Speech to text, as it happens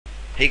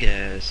Hey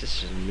guys,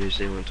 this is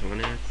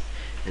Muesli120,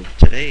 and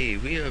today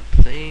we are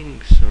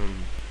playing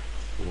some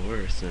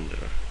War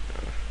Thunder.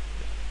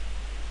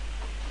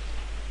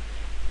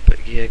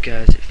 But yeah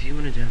guys, if you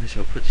want to download this,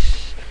 I'll put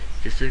this,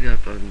 just look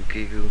up on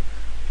Google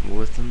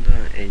War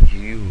Thunder and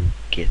you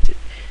get it.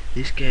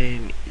 This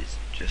game is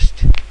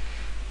just,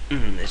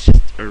 it's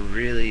just a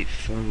really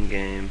fun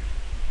game.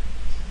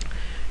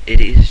 It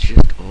is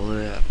just all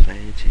about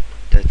planes.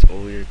 That's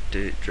all you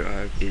do.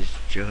 Drive is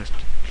just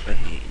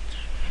planes.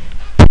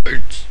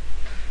 Birds.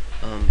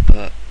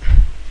 But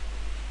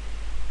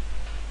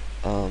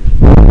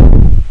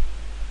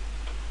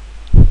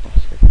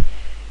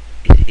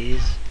it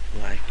is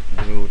like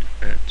World of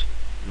Tanks.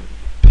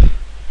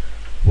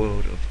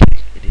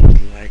 It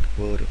is like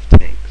World of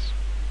Tanks,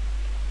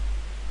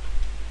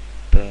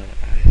 but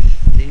I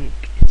think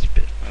it's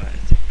better.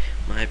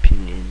 My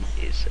opinion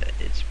is that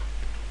it's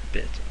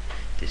better.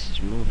 This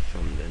is more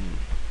fun than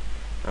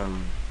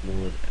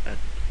World at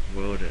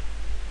World at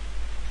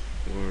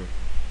War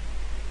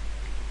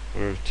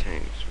World of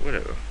Tanks.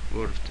 Whatever.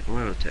 World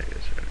of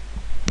Tanks. Right.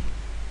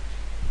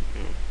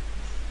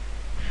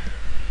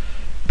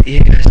 But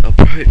yeah guys, I'll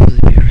probably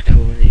be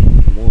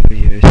recording more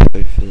videos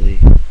hopefully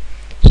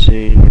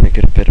soon when I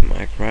get a better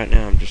mic. Right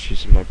now I'm just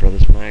using my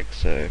brother's mic,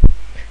 so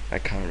I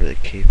can't really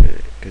keep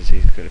it because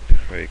he's got a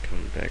pro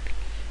coming back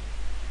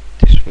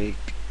this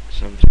week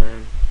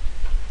sometime,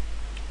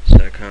 so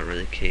I can't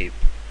really keep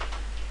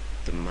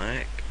the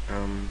mic.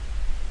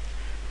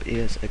 But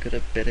yes, I got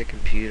a better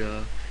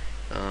computer,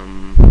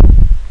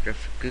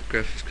 good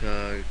graphics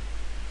card,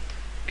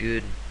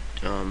 good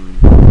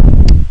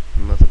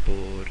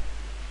motherboard,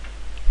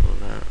 all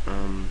that.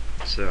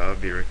 So I'll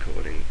be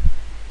recording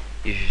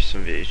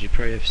some videos. You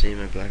probably have seen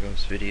my Black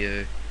Ops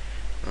video.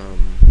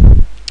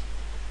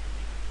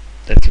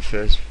 That's the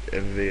first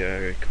ever video I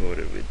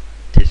recorded with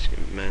this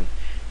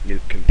new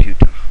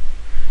computer.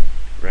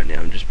 Right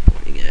now I'm just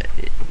pointing at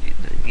it.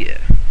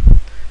 Yeah,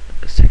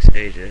 it takes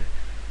ages.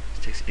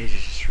 It takes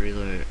ages just to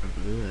reload.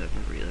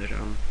 Reload.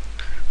 I'm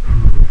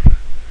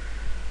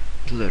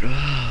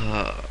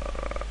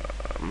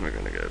not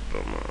gonna go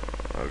bomber.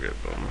 I'll go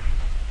bomber.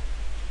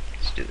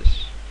 Let's do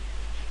this.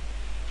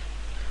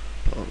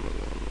 Bomber.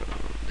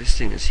 This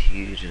thing is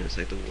huge and it's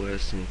like the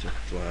worst thing to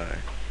fly.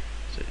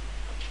 So,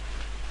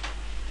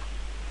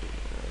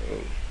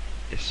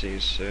 this thing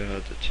is so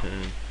hard to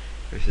turn.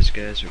 With this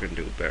guys, we're gonna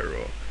do a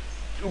barrel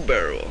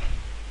roll.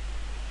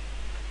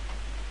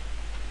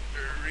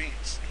 Very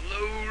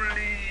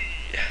slowly.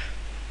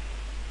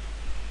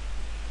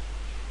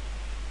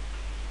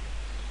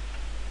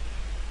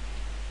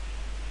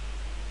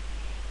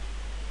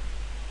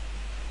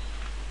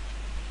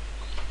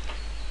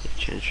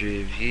 Change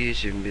your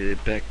views. You can be the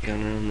back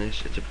gunner on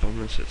this. It's a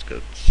bomber, so it's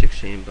got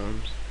 16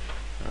 bombs.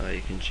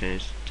 You can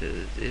change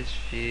to this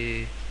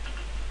view,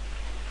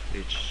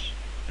 which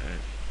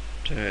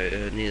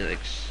need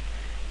like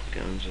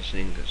guns or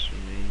singers.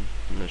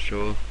 I'm not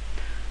sure.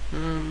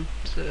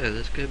 So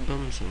let's go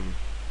bomb some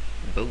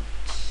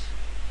boats.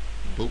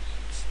 But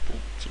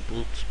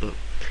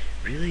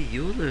really,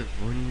 you're the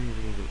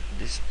vulnerable.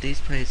 These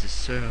players are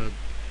so hard.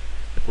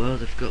 Well,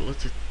 they've got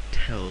lots of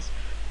tells,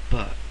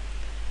 but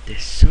they're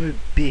so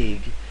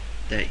big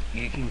that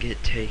you can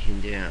get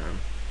taken down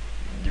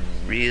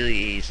really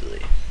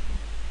easily.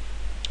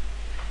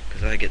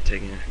 Because I get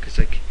taken down. Because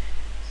like,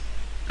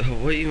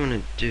 what you want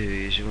to do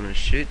is you want to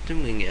shoot the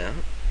wing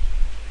out.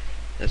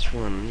 That's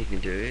one you can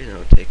do, and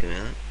that'll take them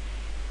out.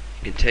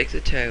 You can take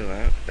the tail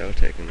out, that'll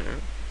take them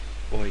out.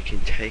 Or you can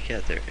take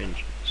out their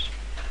engines.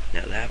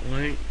 Now that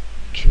won't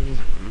kill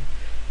them,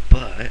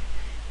 but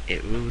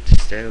it will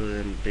disable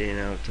them being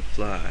able to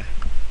fly.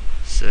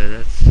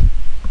 So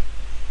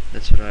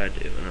that's what I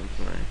do when I'm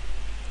playing.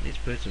 These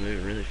boats are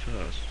moving really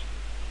fast.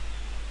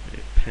 They're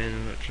a pain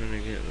about trying to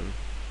get them.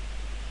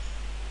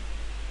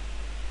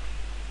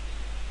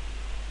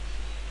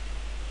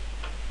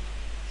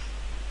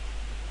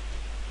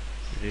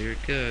 Here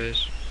it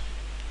goes.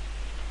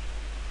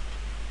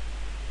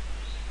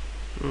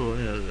 Oh wow,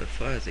 there's a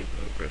fire thing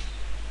progress.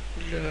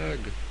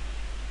 Jug.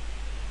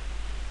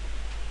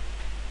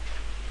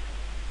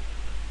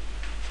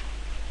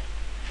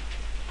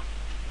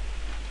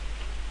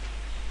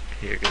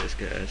 Here it goes,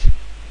 guys.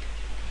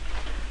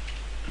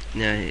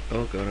 Now,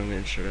 oh god, I'm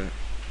getting shot at.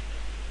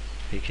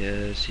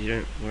 Because you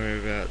don't worry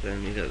about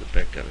them, you got the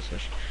back gun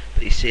slash.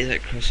 But you see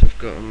that cross I've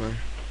got on my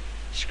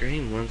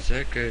screen? Once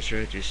that goes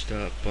red, you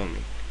start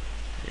bombing.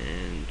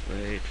 And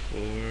wait for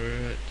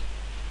it.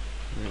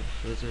 Wait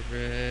for the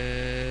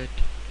red.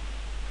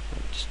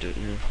 I'll just do it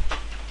now.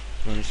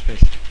 On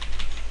space.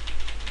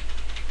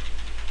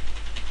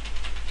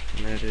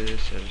 And that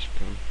is, I just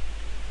bomb.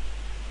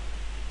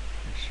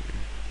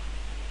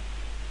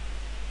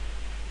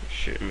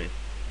 Shoot me.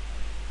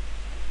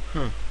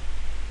 Huh.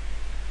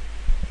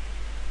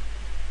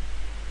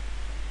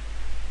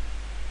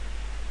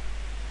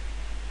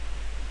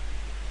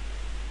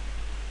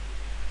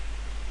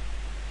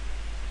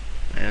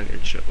 I'm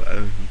getting shot by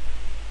Owen.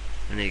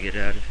 I need to get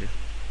out of here.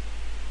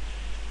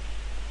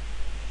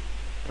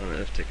 Oh no,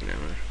 they've taken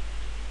ammo.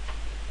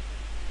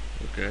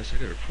 Look guys, I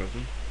got a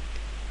problem.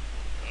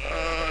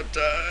 Oh,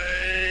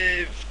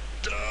 dive!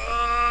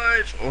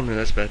 Dive! Oh no,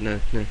 that's bad. No,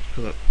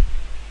 pull up.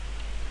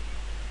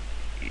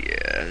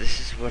 Yeah, this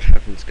is what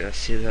happens, guys.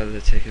 See how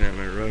they're taking out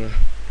my rudder?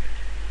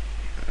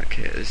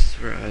 Okay, this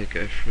is where I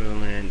go for a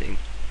landing.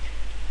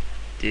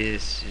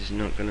 This is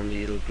not gonna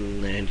be a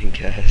good landing,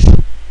 guys.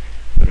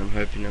 But I'm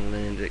hoping to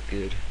land it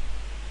good.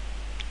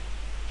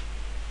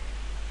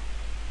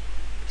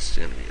 It's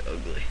gonna be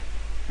ugly.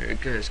 Here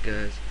it goes,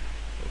 guys.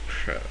 Oh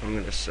crap, I'm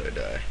gonna so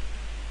die.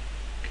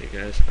 Okay,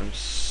 guys, I'm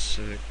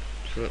so...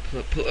 Pull up, pull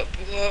up, pull up,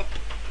 pull up!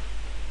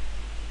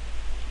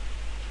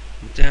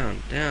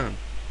 Down, down.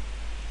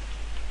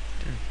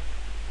 Down.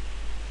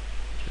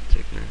 Should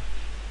take now.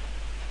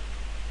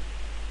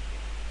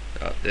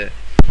 Up there.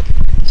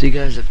 So you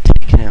guys have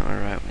taken out my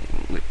right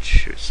wing, which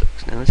sure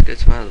sucks. Now let's go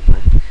to my other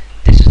plane.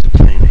 This is the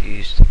plane I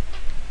used to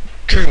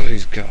kill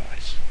these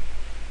guys.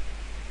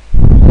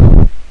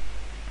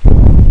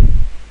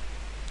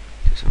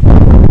 Let's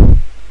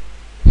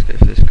go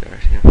for this guy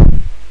right here.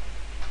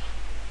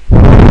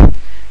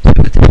 So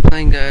with this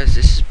plane, guys,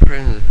 this is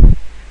probably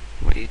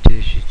what you do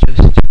is you just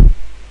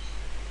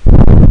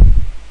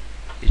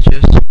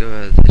go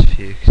out of this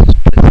view.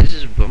 This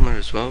is a bomber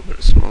as well, but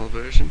a smaller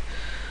version.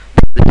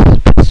 This is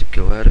best to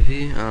go out of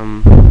here.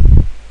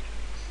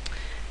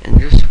 And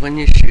just when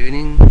you're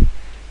shooting,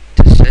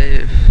 to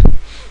save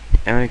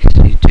ammo, because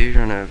you do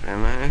run out of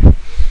ammo,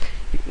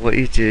 what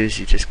you do is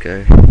you just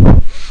go,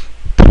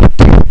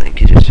 like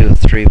you just do a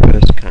 3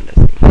 burst kind of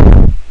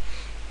thing.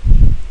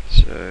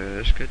 So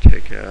let's go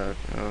take out.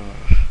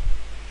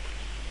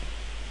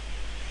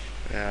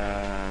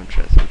 I'm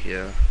trying to think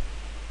here.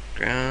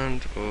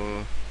 Ground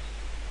or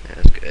yeah,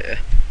 let's go. Yeah.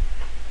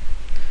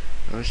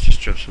 Let's just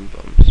drop some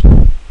bombs.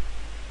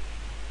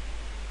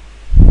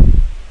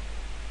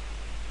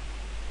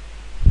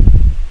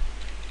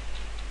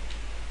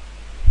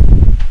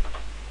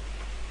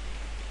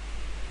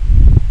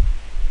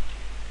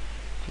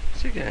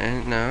 It's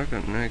okay. No, I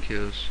got no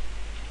kills.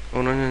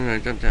 Oh no,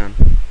 jump down.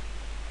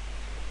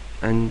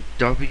 And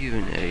W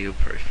and A you'll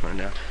probably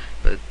find out.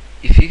 But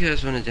if you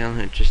guys want to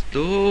download, just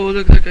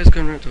look, that guy's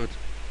coming right towards.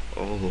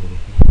 Oh,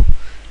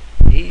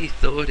 he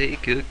thought he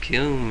could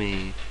kill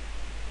me.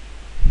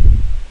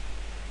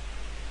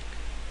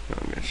 Oh,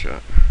 I'm getting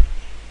shot.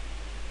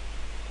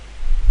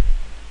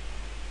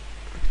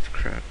 That's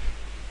crap.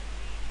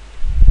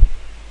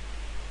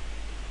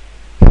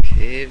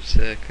 Keep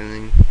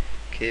circling.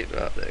 Keep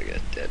up there,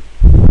 get dead.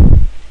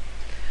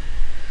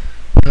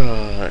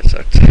 Oh, that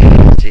sucked.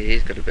 See,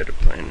 he's got a better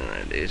plane than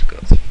I do. He's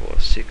got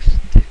 6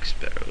 thick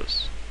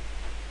sparrows.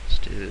 Let's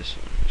do this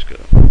one. Let's go.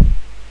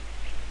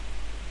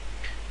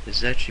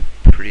 It's actually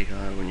pretty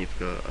hard when you've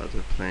got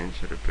other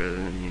planes that are better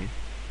than you.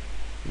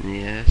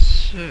 Yeah,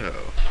 so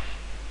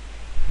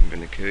I'm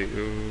gonna kill you.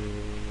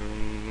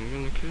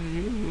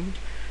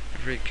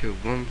 I've already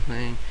killed one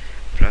plane,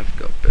 but I've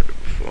got better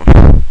before.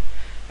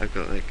 I've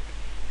got like,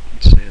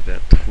 say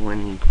about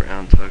 20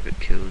 ground target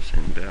kills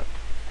and about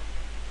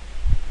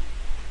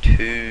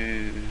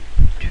two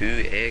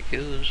air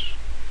kills.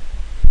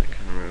 I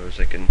can't remember. It was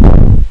like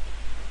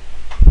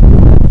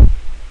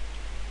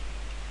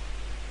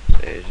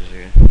ages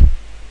ago.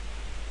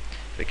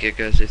 But yeah,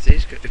 guys, if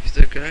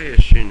the guy you're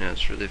shooting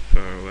at's really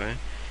far away,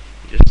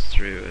 just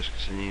 3 of us,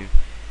 because then you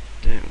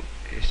don't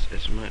waste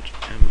as much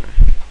ammo.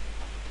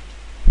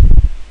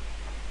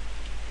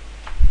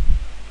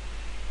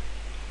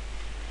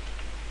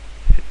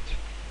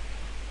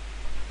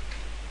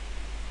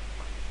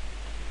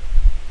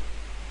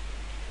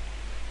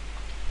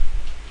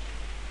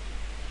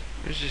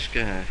 Where's this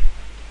guy?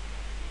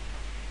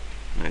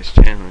 Nice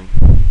channeling.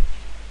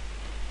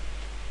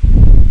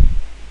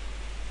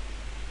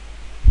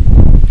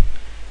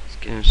 Let's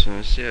give him some.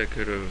 Let's see how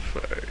good of a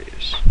fire he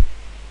is.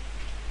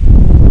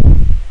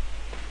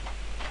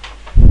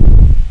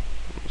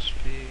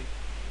 Speed.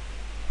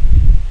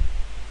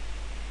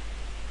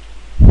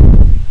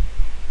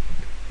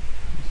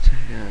 Let's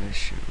take out his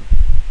shoe.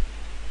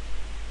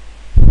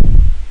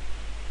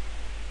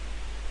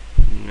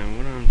 Now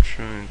what I'm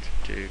trying to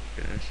do,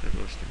 guys, I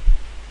lost him.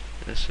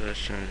 That's what I was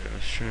trying to do. I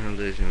was trying to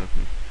lose him off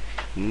him.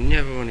 You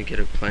never want to get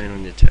a plane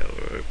on your tail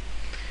rope.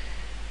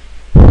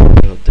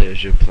 Well,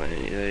 there's your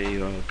plane. There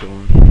you are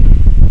gone.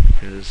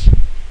 Because,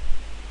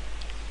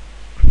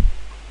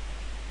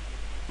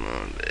 come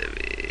on,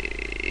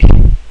 baby.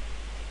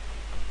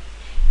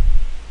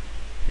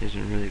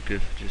 Isn't really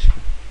good for just.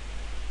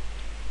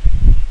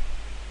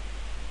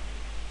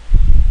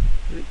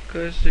 You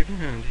guys stick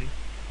around here.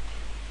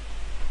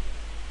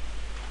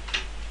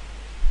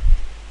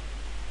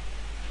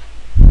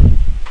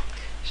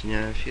 So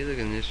now, if you look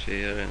in this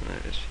view, I don't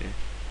like this view.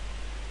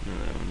 No,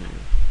 that one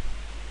either.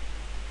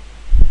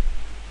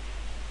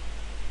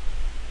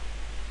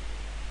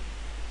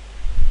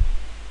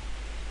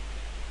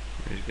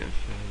 He's going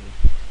further.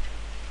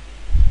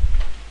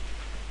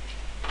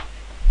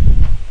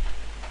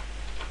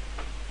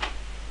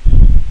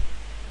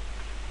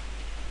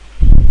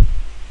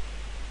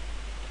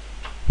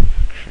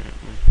 Crap,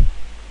 man.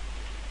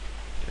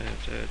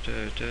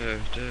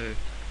 Do.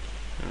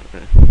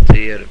 So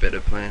he had a better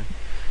plan.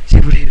 See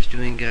what he was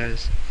doing,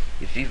 guys?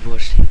 If you've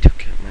watched, he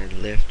took out my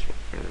left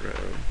that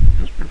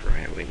was my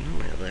right wing, not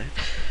my left.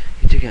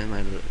 He took out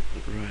my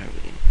right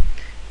wing.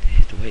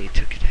 The way he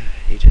took it out,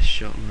 he just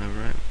shot my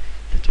right.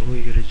 That's all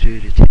you gotta do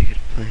to take it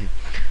a plane.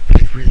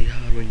 But it's really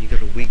hard when you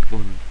got a weak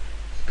one.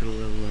 Gotta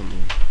level up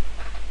more.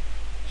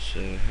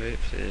 So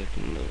hopefully I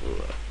can level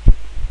up.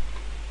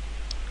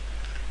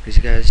 Because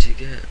guys, you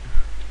get,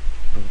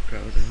 oh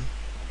crap, what the hell?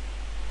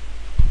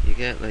 You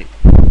get like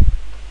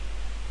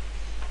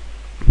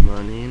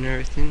money and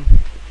everything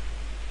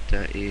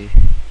that you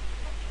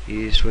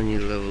use when you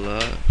level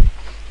up.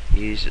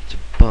 You use it to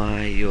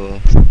buy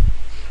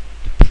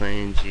the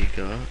planes you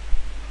got.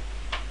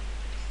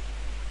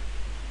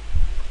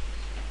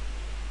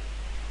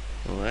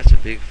 Oh, that's a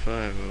big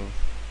 5-0.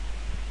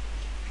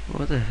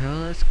 What the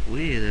hell? That's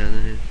weird, that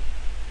is.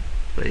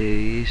 But you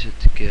use it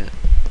to get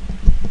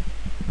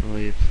all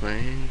your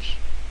planes.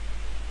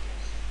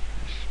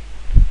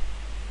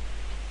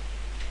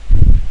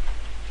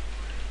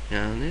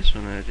 Now on this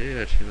one I do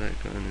actually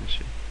like going and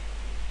see.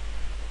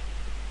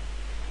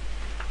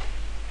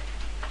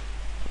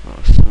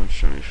 Oh, someone's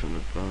showing me from the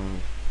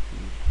bottom.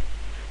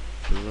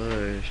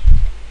 Below.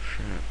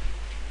 Crap.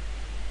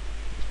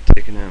 They've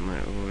taken out my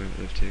ore,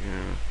 they've taken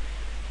out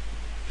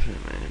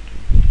my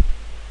engine.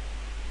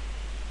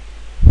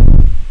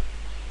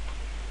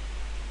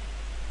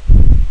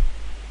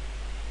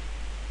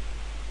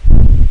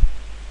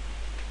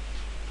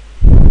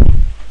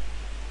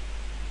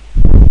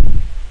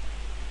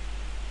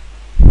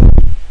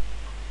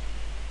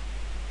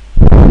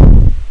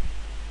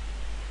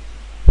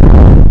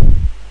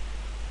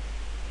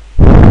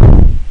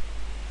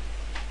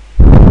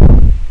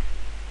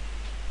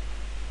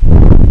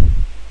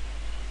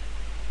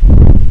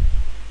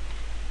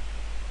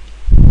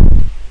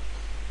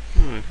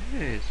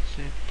 Okay,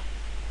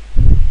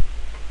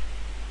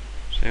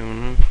 see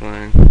when I'm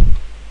flying.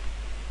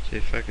 See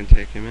if I can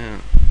take him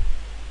out.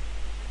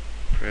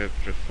 Probably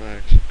put a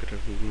flag, so could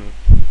have moved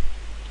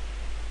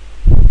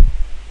up.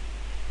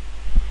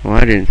 Well,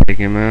 I didn't take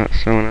him out,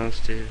 someone else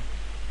did.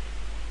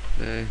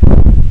 So,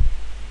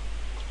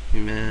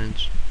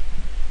 humans,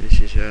 this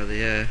is how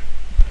they are.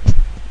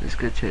 Let's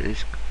go check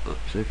this.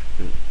 Oops,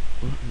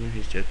 what? No,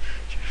 he's dead.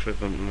 Check if I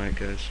bumped the mic,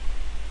 guys.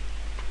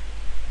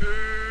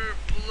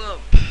 Pull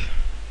up.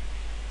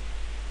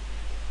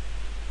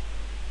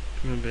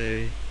 Come on,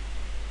 baby.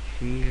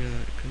 You can go.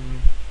 Come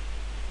on.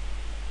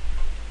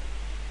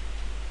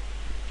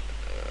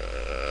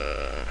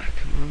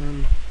 Come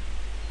on.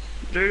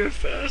 Do it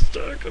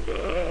faster. Come on.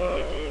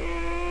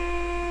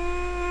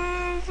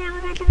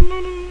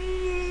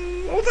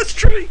 Oh, that's a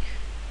tree.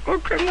 Oh,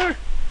 crap, no.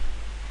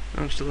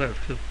 I'm still alive.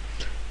 Cool.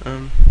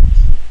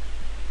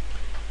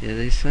 Yeah,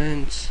 these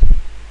planes.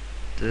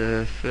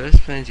 The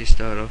first planes you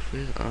start off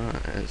with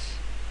aren't as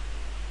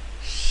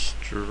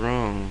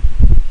strong.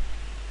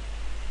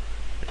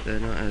 They're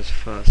not as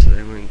fast, so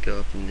they won't go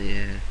up in the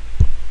air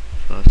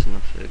fast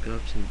enough. They'll go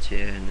up into the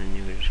air and then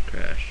you will just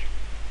crash.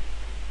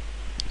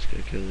 Let's go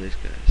kill these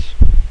guys.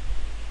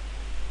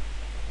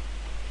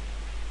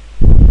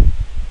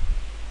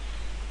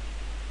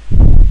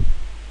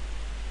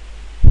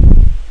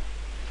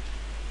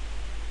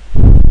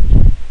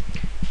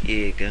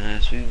 Yeah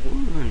guys, we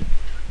won!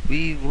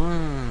 We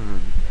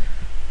won!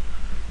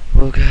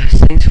 Well guys,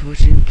 thanks for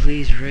watching.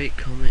 Please rate,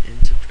 comment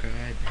and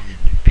subscribe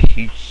and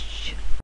peace.